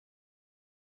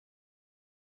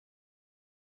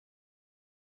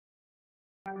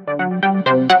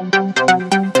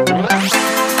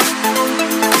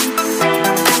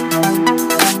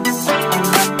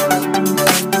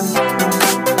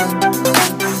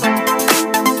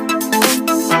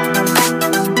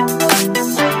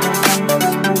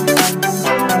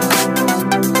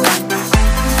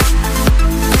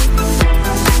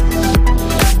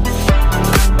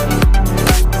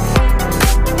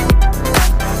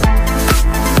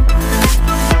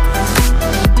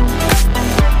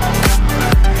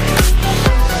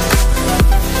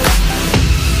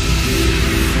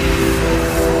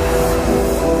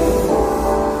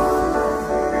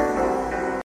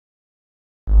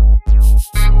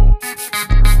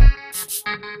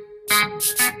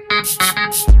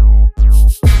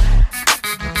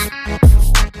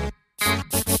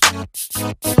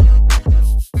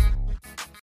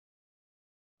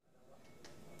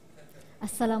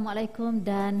Assalamualaikum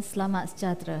dan selamat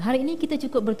sejahtera. Hari ini kita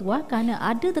cukup bertuah kerana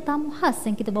ada tetamu khas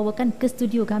yang kita bawakan ke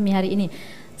studio kami hari ini.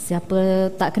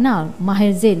 Siapa tak kenal, Maher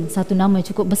Zain, satu nama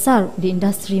cukup besar di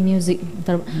industri muzik,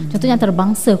 contohnya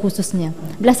antarabangsa khususnya.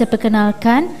 Bila saya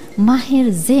perkenalkan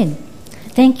Maher Zain.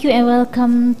 Thank you and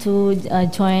welcome to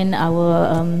join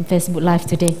our Facebook Live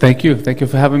today. Thank you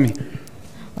for having me.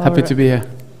 Happy to be here.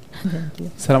 Thank you.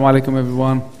 Assalamualaikum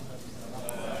everyone.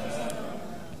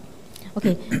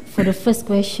 Okay, for the first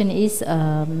question is,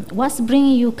 what's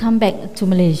bringing you come back to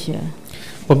Malaysia?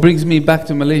 What brings me back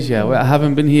to Malaysia? Well, I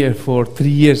haven't been here for 3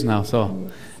 years now, so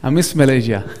I miss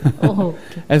Malaysia. Oh,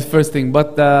 okay. That's the first thing.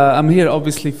 But I'm here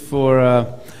obviously for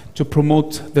to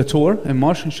promote the tour in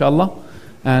March, inshallah.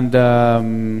 And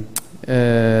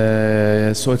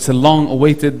so it's a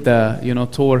long-awaited,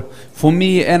 tour for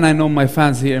me, and I know my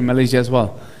fans here in Malaysia as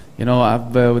well. You know,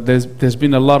 there's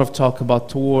been a lot of talk about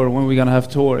tour, when we're gonna have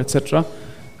tour, etc.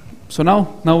 So now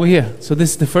we're here. So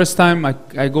this is the first time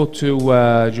I go to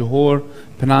Johor,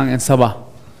 Penang, and Sabah,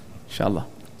 inshallah.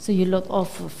 So you lot of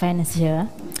fans here.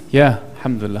 Yeah,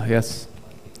 alhamdulillah, yes.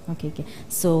 Okay.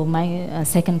 So my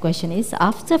second question is,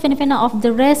 after Fenomena of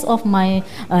the rest of my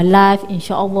life,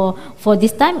 inshallah, for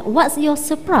this time, what's your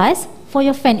surprise for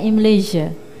your fan in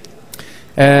Malaysia?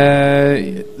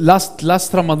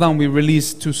 Last Ramadan we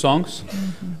released 2 songs.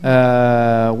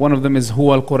 One of them is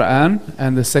Huwa al-Quran,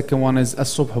 and the second one is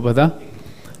As-Subh Bada.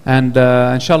 And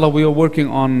inshallah we are working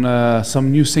on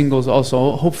some new singles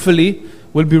also. Hopefully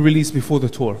will be released before the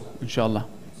tour, inshallah.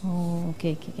 Oh,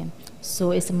 okay.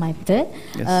 So it's my third.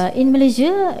 Yes. In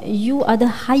Malaysia, you are the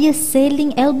highest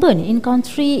selling album in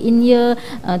country in year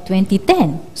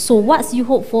 2010. So what's you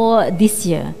hope for this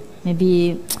year?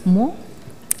 Maybe more?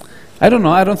 I don't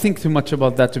know. I don't think too much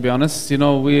about that, to be honest. You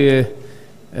know,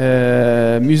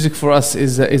 music for us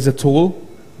is a tool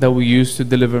that we use to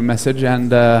deliver message,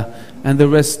 and the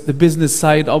rest, the business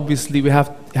side, obviously it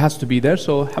has to be there.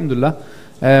 So alhamdulillah.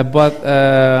 But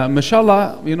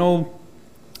mashallah, you know,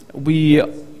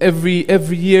 every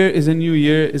year is a new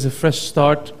year, is a fresh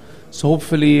start. So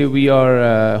hopefully we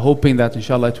are hoping that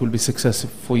inshallah it will be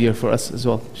successful year for us as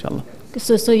well, inshallah.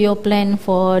 So your plan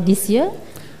for this year?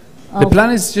 The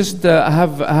plan is just I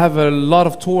have a lot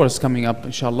of tours coming up,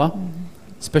 inshallah,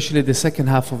 especially the second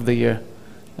half of the year.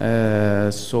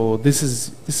 So this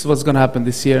is what's going to happen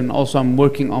this year, and also I'm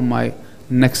working on my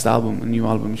next album, a new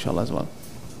album, inshallah, as well.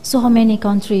 So how many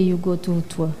countries you go to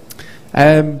tour?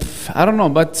 I don't know,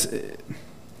 but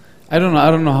I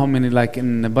don't know how many,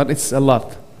 but it's a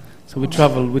lot. So we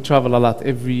travel a lot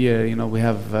every year. You know, we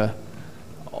have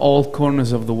all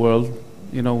corners of the world.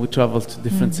 You know, we travel to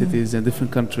different cities and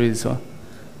different countries. So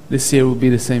this year will be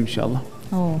the same, inshallah.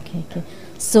 Oh, okay.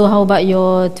 So how about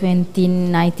your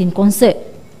 2019 concert?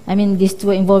 I mean, this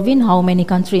tour involving how many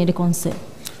countries in the concert?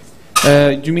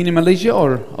 Do you mean in Malaysia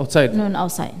or outside? No,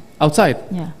 outside. Outside?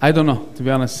 Yeah. I don't know, to be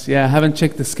honest. Yeah, I haven't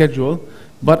checked the schedule.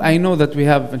 But I know that we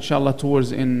have, inshallah,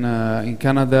 tours in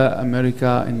Canada,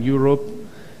 America, and Europe.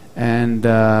 And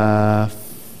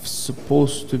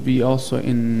supposed to be also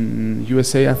in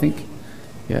USA, I think.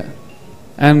 Yeah.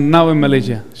 And now in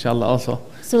Malaysia, inshallah, also.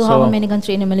 So how many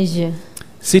countries in Malaysia?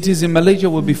 Cities in Malaysia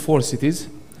will be 4 cities.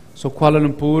 So Kuala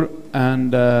Lumpur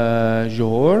and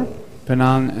Johor,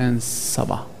 Penang and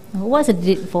Sabah. What's the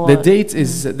date for? The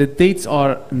dates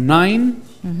are 9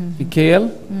 in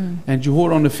KL, and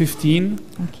Johor on the 15,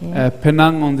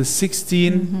 Penang on the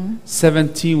 16,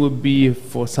 17 will be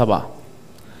for Sabah.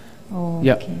 Oh,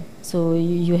 yeah. Okay. So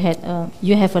you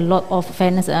have a lot of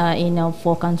fans in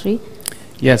 4 countries.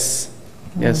 Yes,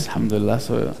 yes, alhamdulillah.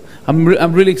 So I'm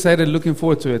really excited, looking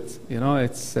forward to it. You know,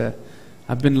 it's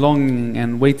I've been longing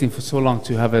and waiting for so long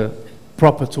to have a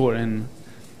proper tour in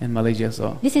Malaysia.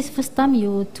 So this is first time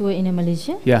you tour in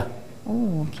Malaysia? yeah.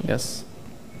 Oh, okay. Yes.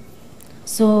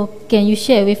 So can you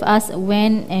share with us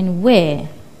when and where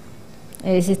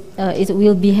it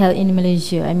will be held in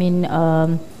Malaysia? I mean,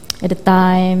 at the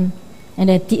time and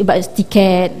then about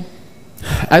ticket.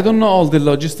 I don't know all the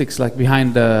logistics like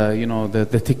behind the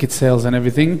the ticket sales and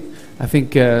everything. I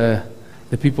think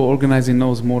the people organizing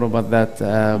knows more about that.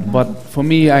 But for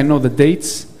me, I know the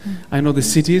dates, I know the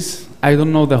cities. I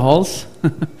don't know the halls,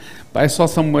 but I saw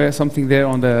something there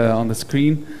on the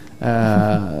screen.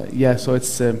 Yeah, so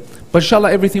it's. But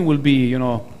inshallah, everything will be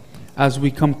as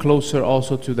we come closer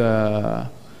also to the.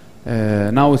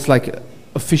 Now it's like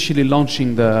officially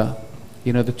launching the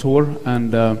the tour,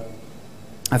 and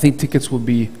I think tickets will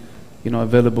be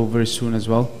available very soon as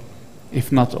well,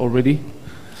 if not already.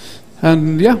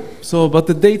 And yeah, so but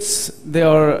the dates they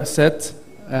are set,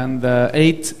 and 9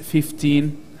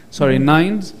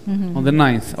 on the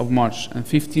 9th of March, and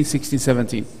 15, 16,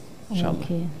 17, inshallah.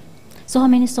 Okay. So how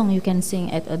many songs you can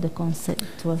sing at the concert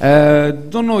tour?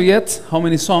 Don't know yet how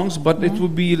many songs, but it will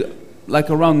be like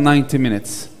around 90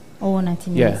 minutes. Oh,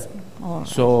 90 minutes. Yeah. Oh.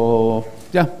 So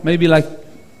yeah, maybe like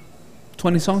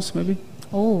 20 songs, maybe.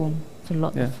 Oh, it's a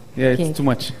lot. Yeah, Okay. it's too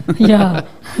much. Yeah.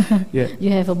 Yeah,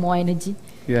 You have more energy.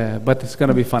 yeah, but it's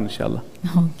gonna be fun, inshallah.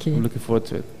 Okay. I'm looking forward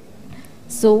to it.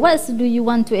 So what do you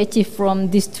want to achieve from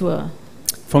this tour?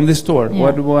 From this tour, Yeah.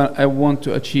 what do I want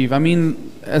to achieve? I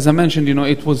mean, as I mentioned,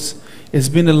 it's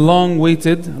been a long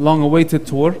awaited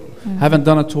tour. Haven't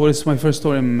done a tour. It's my first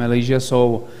tour in Malaysia,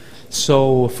 so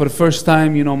for the first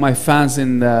time, my fans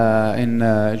in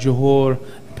Johor,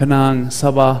 Penang,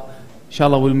 Sabah,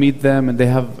 inshallah, will meet them, and they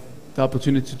have the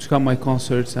opportunity to come my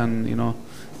concerts and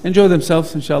enjoy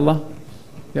themselves, inshallah.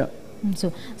 Yeah.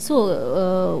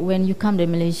 So when you come to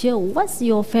Malaysia, what's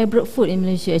your favorite food in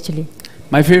Malaysia actually?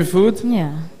 My favorite food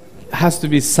Yeah. has to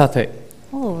be satay.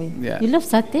 Oh, Yeah. you love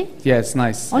satay? Yeah, it's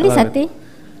nice. Only I love satay? it.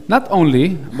 Not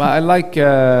only, but I like.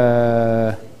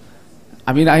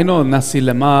 I mean, I know nasi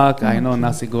lemak, I know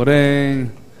nasi goreng,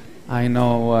 I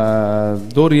know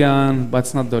durian, but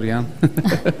it's not durian.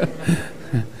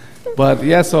 But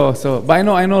yeah, but I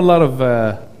know a lot of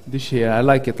dish here. I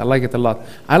like it a lot.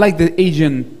 I like the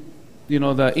Asian,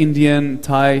 the Indian,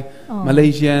 Thai,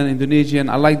 Malaysian, Indonesian.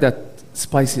 I like that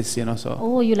spices, so.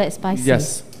 Oh, you like spicy?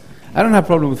 Yes. I don't have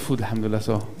problem with food, alhamdulillah,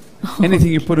 so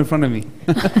anything you put in front of me.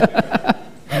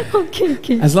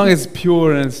 Okay. As long as it's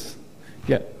pure and it's,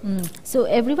 yeah. So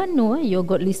everyone know your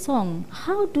godly song.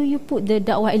 How do you put the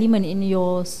dakwah element in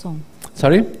your song?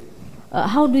 Sorry?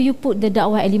 How do you put the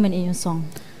dakwah element in your song?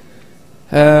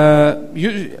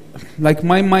 Like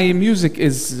my music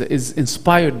is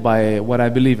inspired by what I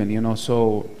believe in,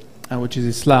 so which is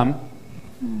Islam.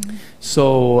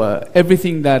 So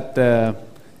everything that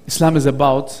Islam is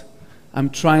about, I'm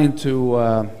trying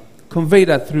to convey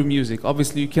that through music.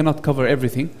 Obviously, you cannot cover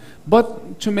everything,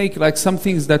 but to make like some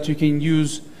things that you can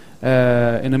use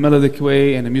in a melodic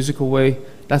way, in a musical way.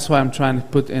 That's why I'm trying to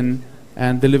put in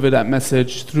and deliver that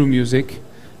message through music,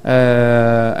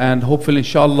 and hopefully,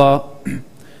 inshallah,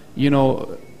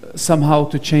 somehow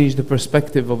to change the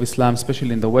perspective of Islam,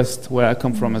 especially in the West, where I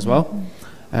come from as well,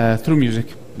 through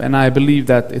music. And I believe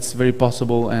that it's very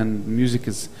possible, and music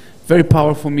is very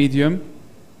powerful medium.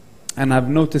 And I've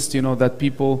noticed, that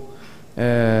people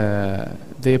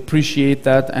they appreciate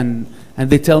that, and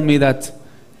they tell me that,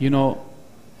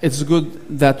 it's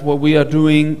good that what we are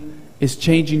doing is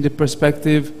changing the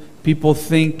perspective. People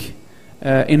think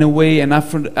in a way, and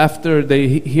after they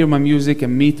hear my music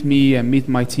and meet me and meet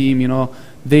my team,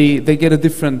 they get a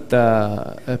different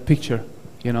picture,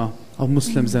 of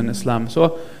Muslims and Islam.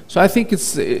 So I think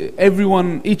it's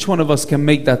each one of us can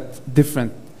make that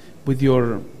different with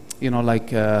your,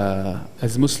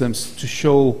 as Muslims, to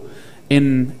show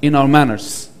in our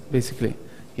manners, basically,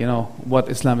 what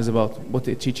Islam is about, what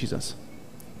it teaches us.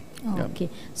 Oh, Yeah. okay.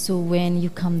 So when you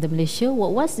come to Malaysia,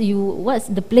 what's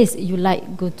the place you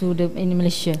like go to in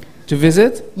Malaysia? To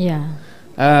visit, Yeah.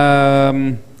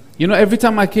 every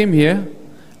time I came here,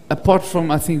 apart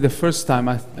from I think the first time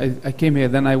I came here,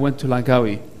 then I went to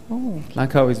Langkawi. Oh.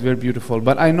 Langkawi is very beautiful,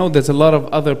 but I know there's a lot of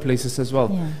other places as well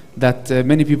Yeah. that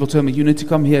many people tell me, you need to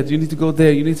come here, you need to go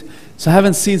there, so I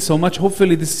haven't seen so much.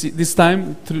 Hopefully this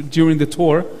time during the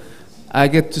tour, I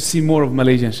get to see more of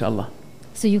Malaysia, inshallah.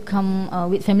 So you come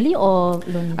with family or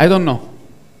alone? I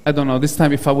don't know this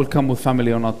time if I will come with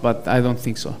family or not, but I don't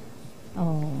think so.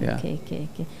 Oh. Yeah. Okay.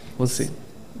 We'll see.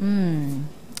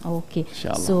 Okay.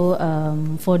 Inshallah. So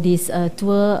for this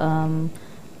tour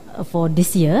for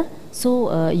this year,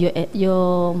 so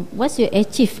your what's your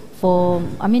achieve for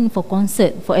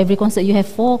concert, for every concert? You have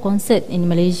 4 concerts in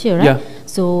Malaysia, right? Yeah.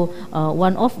 So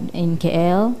one off in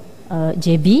KL,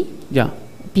 JB, Yeah.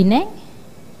 Penang,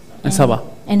 And Sabah.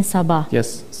 And Sabah.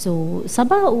 Yes. So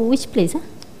Sabah, which place? Huh?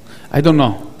 I don't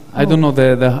know. I don't know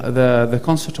the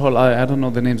concert hall. I don't know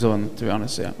the names of them, to be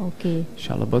honest. Yeah. Okay.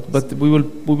 Inshallah, but we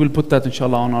will put that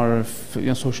inshallah on our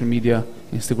social media,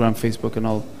 Instagram, Facebook, and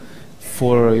all,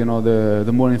 for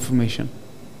the more information,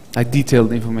 like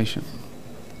detailed information.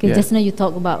 Okay. Yeah. Just now you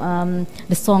talk about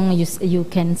the song you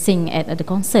can sing at the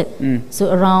concert.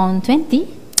 So around 20.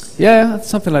 Yeah,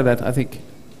 something like that. I think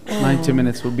 90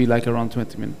 minutes will be like around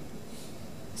 20 minutes.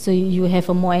 So you have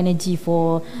a more energy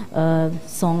for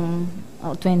song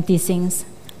 20 sings.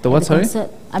 The what? Sorry. Concert.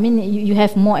 I mean, you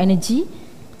have more energy.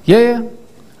 Yeah.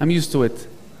 I'm used to it.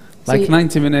 Like So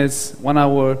 90 minutes, 1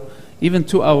 hour, even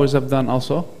 2 hours I've done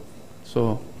also.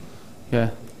 So, yeah.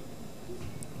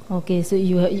 Okay, so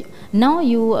now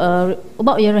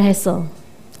about your rehearsal.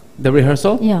 The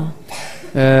rehearsal? Yeah.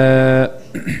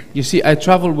 You see, I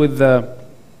travel with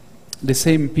the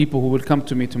same people who will come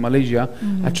to me to Malaysia.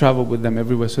 I travel with them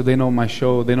everywhere, so they know my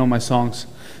show, they know my songs.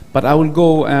 But I will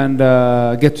go and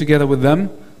get together with them.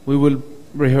 We will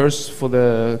rehearse for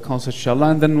the concert,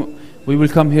 inshallah, and then we will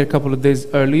come here a couple of days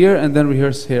earlier and then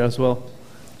rehearse here as well,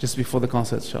 just before the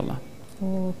concert, inshallah.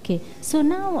 Okay. So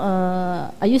now,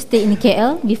 are you stay in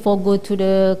KL before go to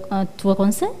the tour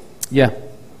concert? Yeah.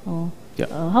 Oh. Yeah.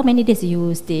 How many days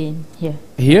you stay here?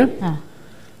 Here?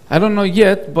 I don't know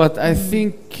yet, but I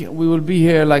think we will be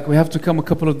here, like we have to come a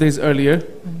couple of days earlier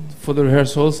for the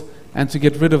rehearsals and to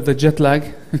get rid of the jet lag,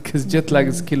 because jet lag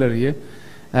is killer here.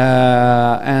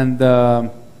 And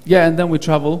then we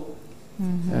travel.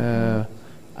 I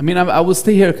mean, I will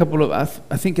stay here a couple of,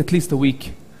 I think at least a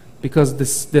week, because the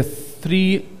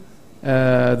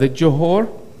Johor,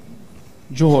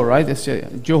 right?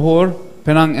 Johor,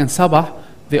 Penang, and Sabah,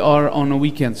 they are on a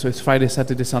weekend, so it's Friday,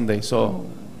 Saturday, Sunday. So,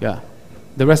 yeah,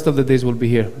 the rest of the days will be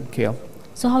here in KL.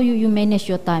 So how you manage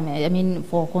your time? I mean,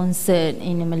 for concert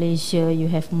in Malaysia, you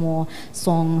have more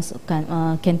songs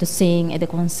can to sing at the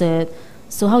concert.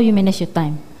 So how you manage your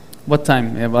time? What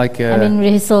time? Yeah, like I mean,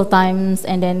 rehearsal times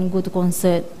and then go to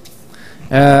concert.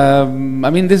 I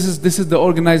mean, this is the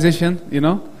organization,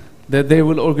 that they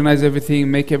will organize everything,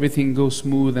 make everything go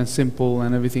smooth and simple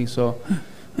and everything. So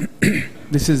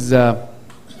this is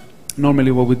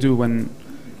normally what we do when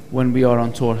we are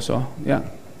on tour. So yeah,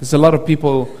 there's a lot of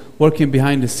people working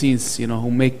behind the scenes,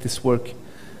 who make this work,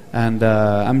 and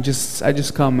I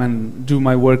just come and do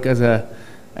my work as a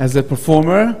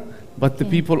performer. But the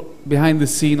people behind the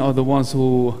scene are the ones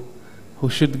who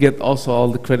should get also all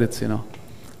the credits,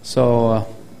 So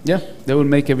yeah, they will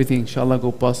make everything, inshallah,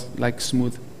 go past like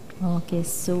smooth. Okay,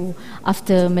 so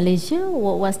after Malaysia,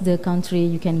 what was the country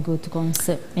you can go to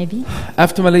concert? Maybe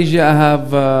after Malaysia, I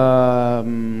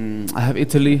have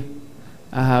Italy,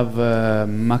 I have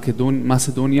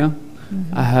Macedonia,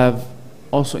 I have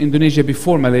also Indonesia.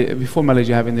 Before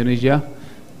Malaysia, I have Indonesia.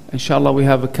 Inshallah, we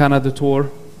have a Canada tour.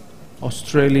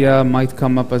 Australia might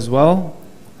come up as well,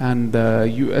 and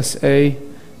USA,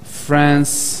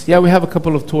 France. Yeah, we have a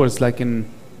couple of tours like in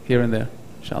here and there,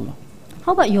 inshallah.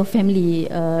 How about your family?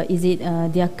 Is it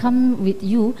they are come with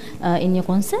you in your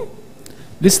concert?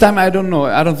 This time I don't know.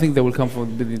 I don't think they will come for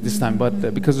this time,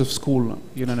 but because of school,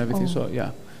 and everything. So yeah,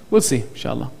 we'll see,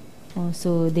 inshallah. Oh,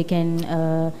 so they can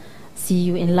see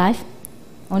you in live?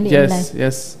 Only yes, in live?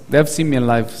 Yes, they have seen me in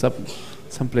live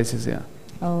some places. Yeah.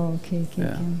 Oh, okay.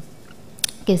 Yeah.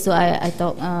 Okay, so I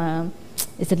thought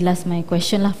it's the last my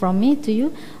question lah from me to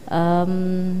you.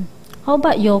 How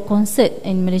about your concert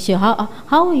in Malaysia?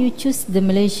 How you choose the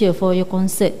Malaysia for your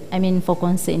concert? I mean, for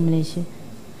concert in Malaysia.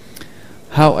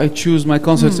 How I choose my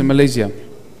concerts in Malaysia?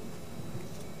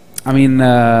 I mean,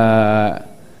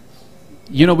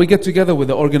 we get together with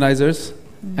the organizers,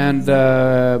 and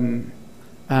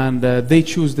they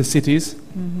choose the cities.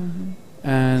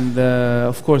 And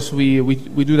of course we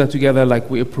do that together, like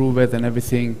we approve it and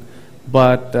everything,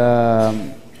 but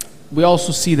we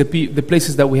also see the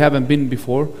places that we haven't been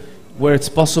before, where it's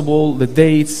possible, the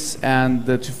dates, and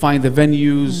to find the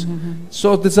venues.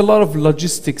 So there's a lot of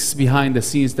logistics behind the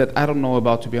scenes that I don't know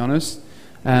about, to be honest.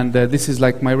 And this is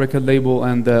like my record label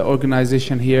and the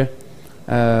organization here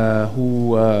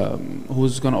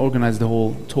who's going to organize the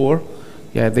whole tour.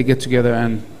 Yeah, they get together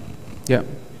and yeah.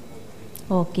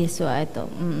 Okay, so I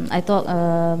thought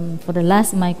for the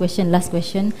last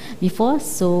question before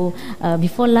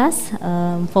last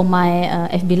for my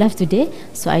FB Live today,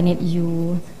 so I need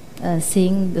you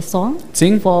sing the song.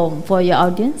 Sing for your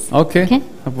audience. Okay.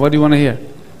 What do you want to hear?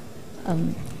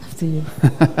 After you.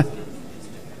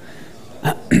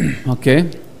 Okay.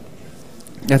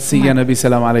 Let's sing Ya Nabi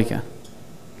Salam Alayka.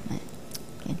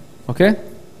 Okay.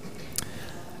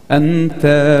 أنت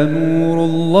نور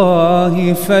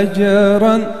الله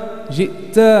فجرا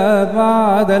جئت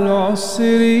بعد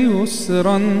العسر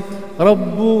يسرا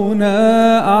ربنا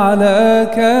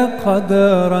أعلاك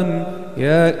قدرا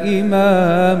يا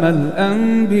إمام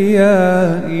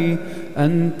الأنبياء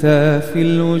أنت في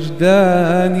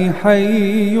الوجدان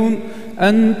حي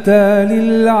أنت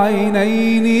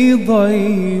للعينين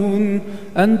ضي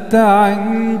أنت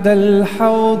عند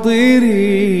الحوض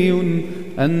ري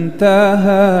أنت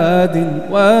هاد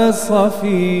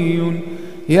وصفي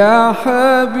يا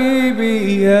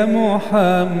حبيبي يا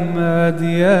محمد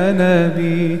يا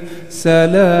نبي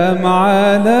سلام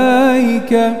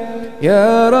عليك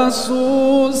يا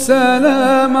رسول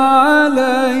سلام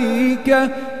عليك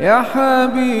يا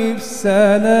حبيب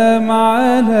سلام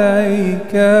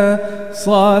عليك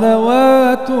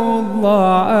صلوات الله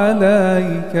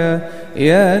عليك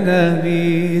يا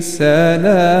نبي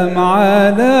سلام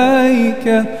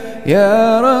عليك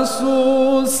يا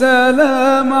رسول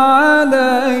سلام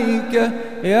عليك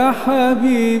يا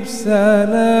حبيب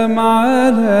سلام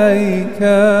عليك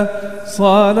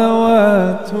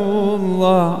صلوات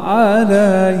الله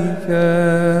عليك.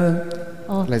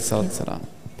 Okay. Salam.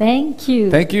 Thank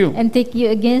you. Thank you. And thank you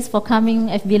again for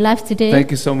coming FB Live today. Thank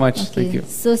you so much. Okay. Thank you.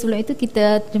 So sebelum itu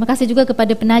kita terima kasih juga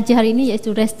kepada penaja hari ini iaitu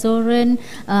restoran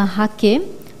Hakim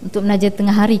untuk menaja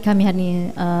tengah hari kami hari ini.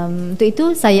 Untuk itu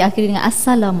saya akhiri dengan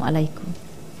Assalamualaikum.